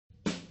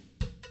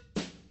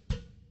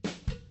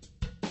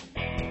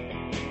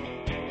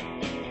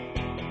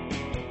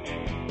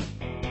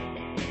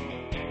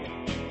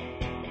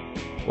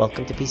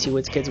Welcome to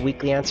PCWizKid's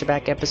Weekly Answer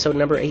Back, episode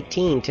number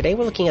 18. Today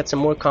we're looking at some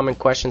more common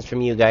questions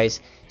from you guys,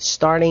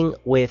 starting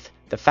with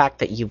the fact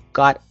that you've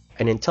got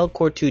an Intel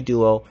Core 2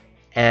 Duo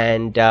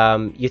and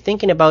you're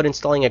thinking about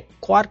installing a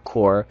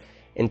quad-core,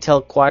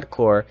 Intel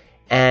quad-core,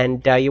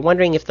 and you're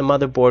wondering if the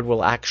motherboard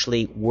will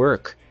actually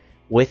work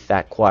with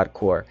that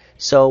quad-core.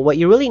 So what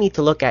you really need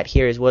to look at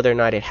here is whether or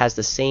not it has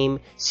the same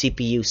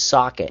CPU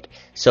socket.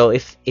 So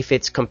if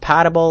it's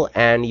compatible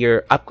and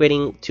you're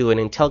upgrading to an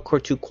Intel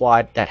Core 2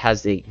 Quad that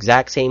has the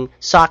exact same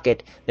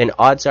socket, then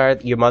odds are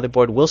your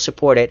motherboard will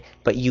support it,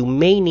 but you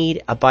may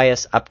need a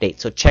BIOS update.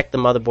 So check the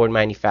motherboard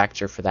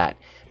manufacturer for that.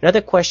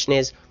 Another question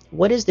is,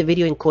 what is the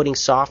video encoding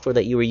software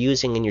that you were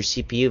using in your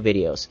CPU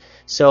videos?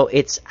 So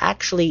it's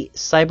actually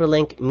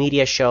Cyberlink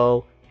Media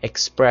Show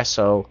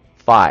Espresso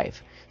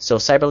 5. So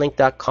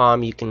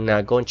cyberlink.com, you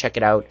can go and check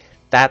it out.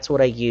 That's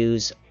what I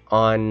use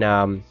on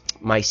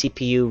my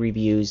CPU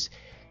reviews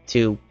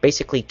to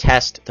basically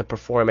test the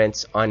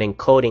performance on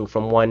encoding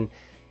from one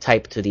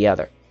type to the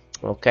other.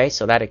 Okay,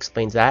 so that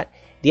explains that.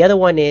 The other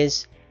one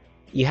is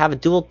you have a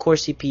dual core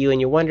CPU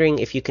and you're wondering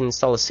if you can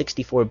install a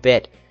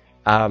 64-bit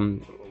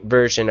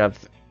version of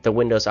the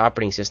Windows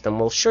operating system.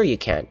 Well, sure you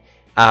can.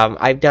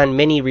 I've done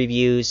many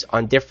reviews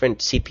on different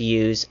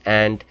CPUs,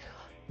 and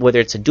whether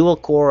it's a dual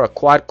core or a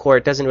quad core,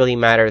 it doesn't really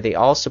matter. They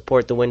all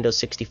support the Windows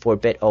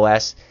 64-bit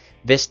OS,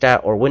 Vista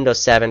or Windows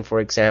 7,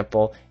 for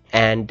example.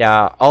 And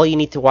all you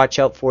need to watch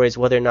out for is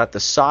whether or not the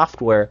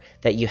software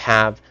that you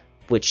have,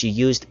 which you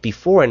used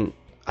before in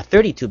a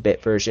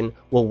 32-bit version,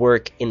 will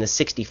work in the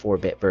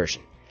 64-bit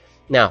version.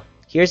 Now,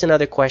 here's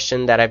another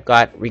question that I've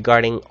got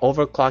regarding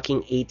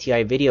overclocking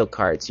ATI video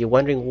cards. You're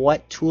wondering,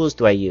 what tools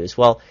do I use?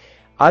 Well,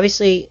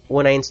 obviously,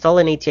 when I install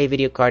an ATI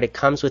video card, it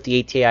comes with the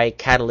ATI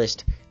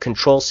Catalyst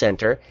Control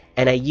Center,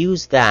 and I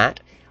use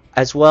that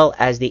as well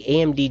as the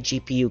AMD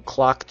GPU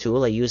clock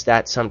tool. I use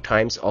that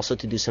sometimes also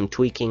to do some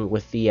tweaking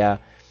with the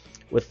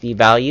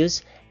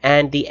values.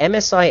 And the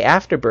MSI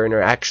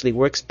Afterburner actually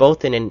works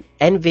both in an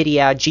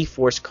NVIDIA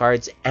GeForce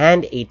cards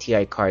and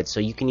ATI cards, so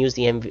you can use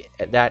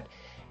that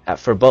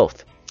for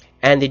both.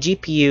 And the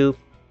GPU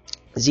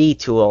Z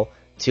tool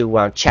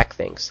to check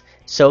things.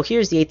 So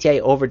here's the ATI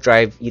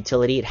Overdrive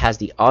utility. It has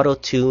the Auto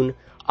Tune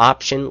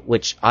option,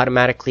 which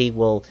automatically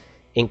will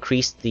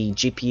increase the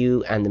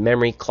GPU and the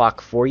memory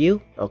clock for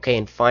you, okay,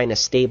 and find a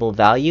stable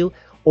value.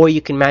 Or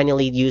you can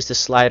manually use the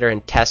slider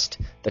and test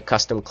the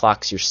custom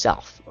clocks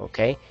yourself,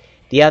 okay.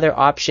 The other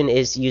option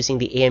is using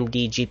the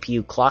AMD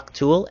GPU clock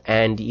tool,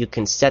 and you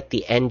can set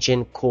the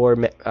engine core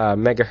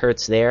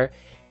megahertz there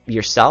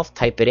yourself,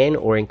 type it in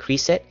or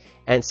increase it.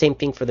 And same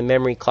thing for the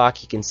memory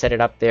clock. You can set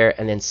it up there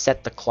and then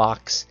set the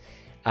clocks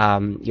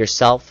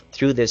yourself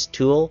through this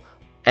tool.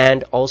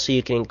 And also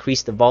you can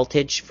increase the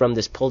voltage from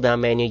this pull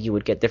down menu. You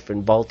would get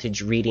different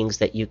voltage readings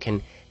that you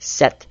can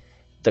set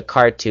the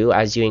card to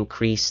as you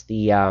increase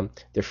the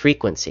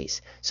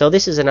frequencies. So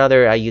this is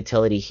another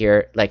utility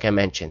here, like I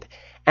mentioned.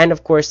 And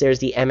of course there's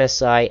the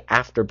MSI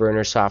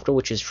Afterburner software,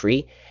 which is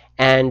free.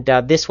 And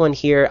this one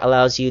here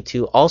allows you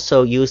to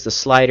also use the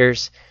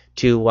sliders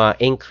to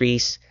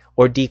increase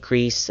or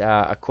decrease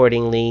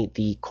accordingly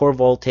the core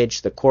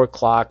voltage, the core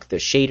clock, the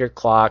shader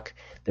clock,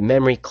 the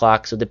memory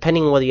clock. So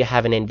depending on whether you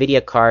have an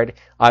NVIDIA card,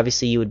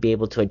 obviously you would be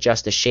able to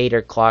adjust the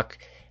shader clock.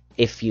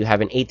 If you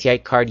have an ATI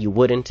card, you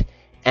wouldn't.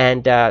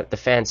 And the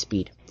fan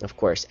speed, of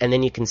course. And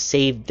then you can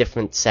save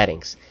different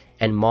settings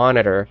and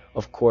monitor,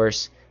 of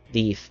course,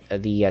 the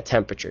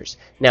temperatures.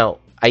 Now,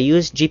 I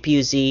use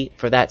GPU-Z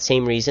for that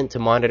same reason, to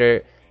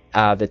monitor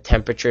the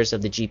temperatures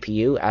of the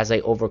GPU. As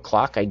I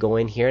overclock, I go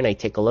in here and I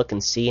take a look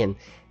and see and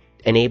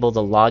enable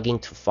the logging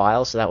to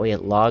file, so that way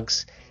it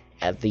logs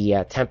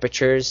the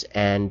temperatures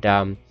and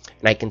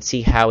I can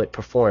see how it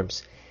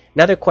performs.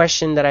 Another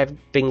question that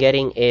I've been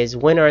getting is,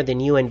 when are the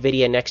new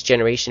NVIDIA next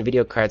generation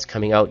video cards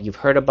coming out? You've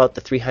heard about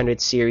the 300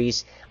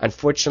 series.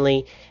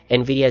 Unfortunately,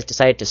 NVIDIA has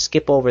decided to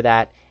skip over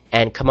that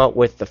and come out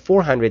with the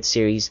 400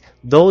 series.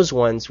 Those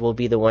ones will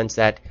be the ones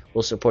that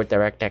will support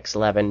DirectX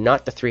 11,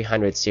 not the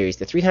 300 series.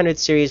 The 300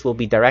 series will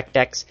be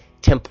DirectX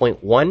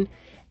 10.1,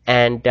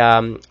 and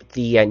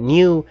the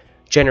new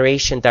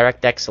generation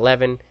DirectX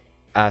 11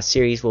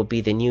 series will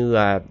be the new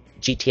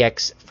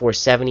GTX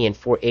 470 and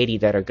 480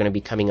 that are going to be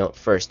coming out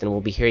first, and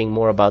we'll be hearing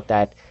more about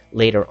that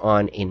later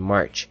on in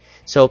March.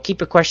 So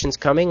keep your questions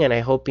coming, and I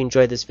hope you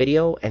enjoyed this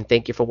video, and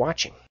thank you for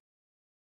watching.